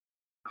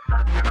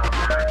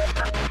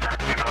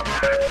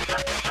Girl,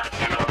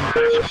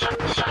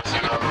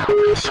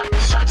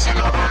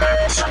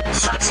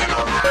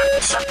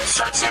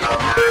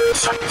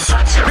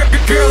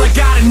 I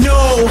gotta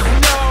know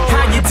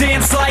how you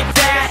dance like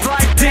that.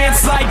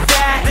 Dance like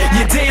that.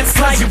 You dance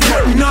like you're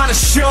putting on a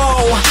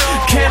show.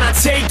 Can I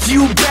take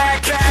you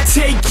back?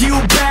 Take you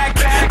back.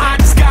 I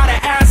just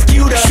gotta ask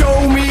you to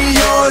show me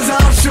yours,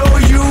 I'll show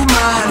you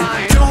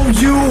mine. Don't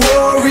you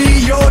worry,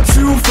 you're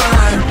too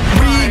fine.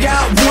 We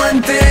got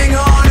one thing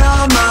on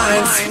our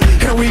minds,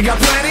 and we got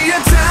plenty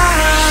of time.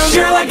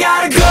 Girl, I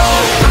gotta go,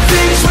 I'm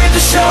finished with the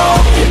show.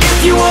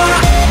 If you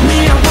wanna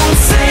me, I won't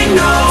say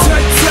no.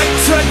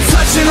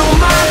 Touching on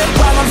mine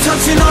while I'm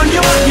touching on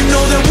yours. You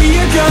know that we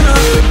are gonna,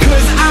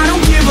 cause I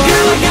don't give a.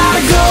 Girl, I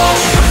gotta go,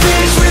 I'm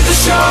finished with the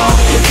show.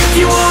 If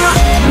you wanna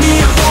me,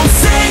 I won't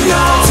say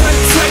no.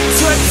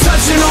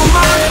 Touching on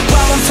mine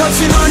while I'm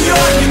touching on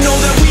yours. You know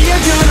that we are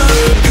gonna,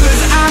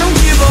 cause I don't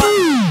give a.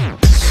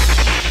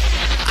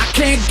 I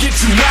can't get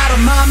you out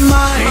of my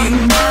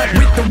mind.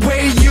 With the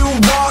way you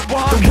walk,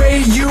 the way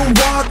you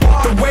walk,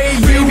 the way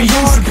you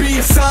used to be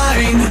a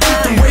sign.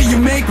 The way you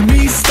make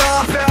me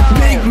stop,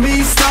 make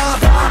me stop,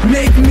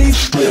 make me.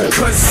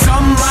 Cause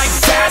some like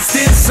fast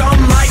and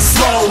some like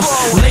slow.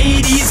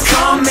 Ladies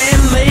come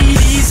and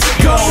ladies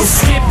go.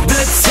 Skip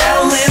the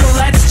telling,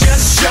 let's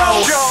just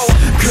show.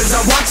 Cause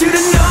I want you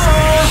to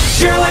know,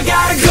 girl, I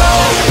gotta go,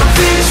 I'm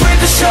finished with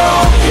the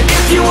show.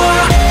 If you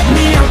want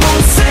me, I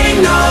won't say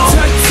no.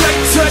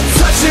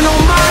 Touching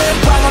on mine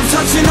while I'm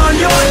touching on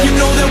yours. You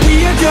know that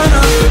we are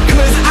gonna.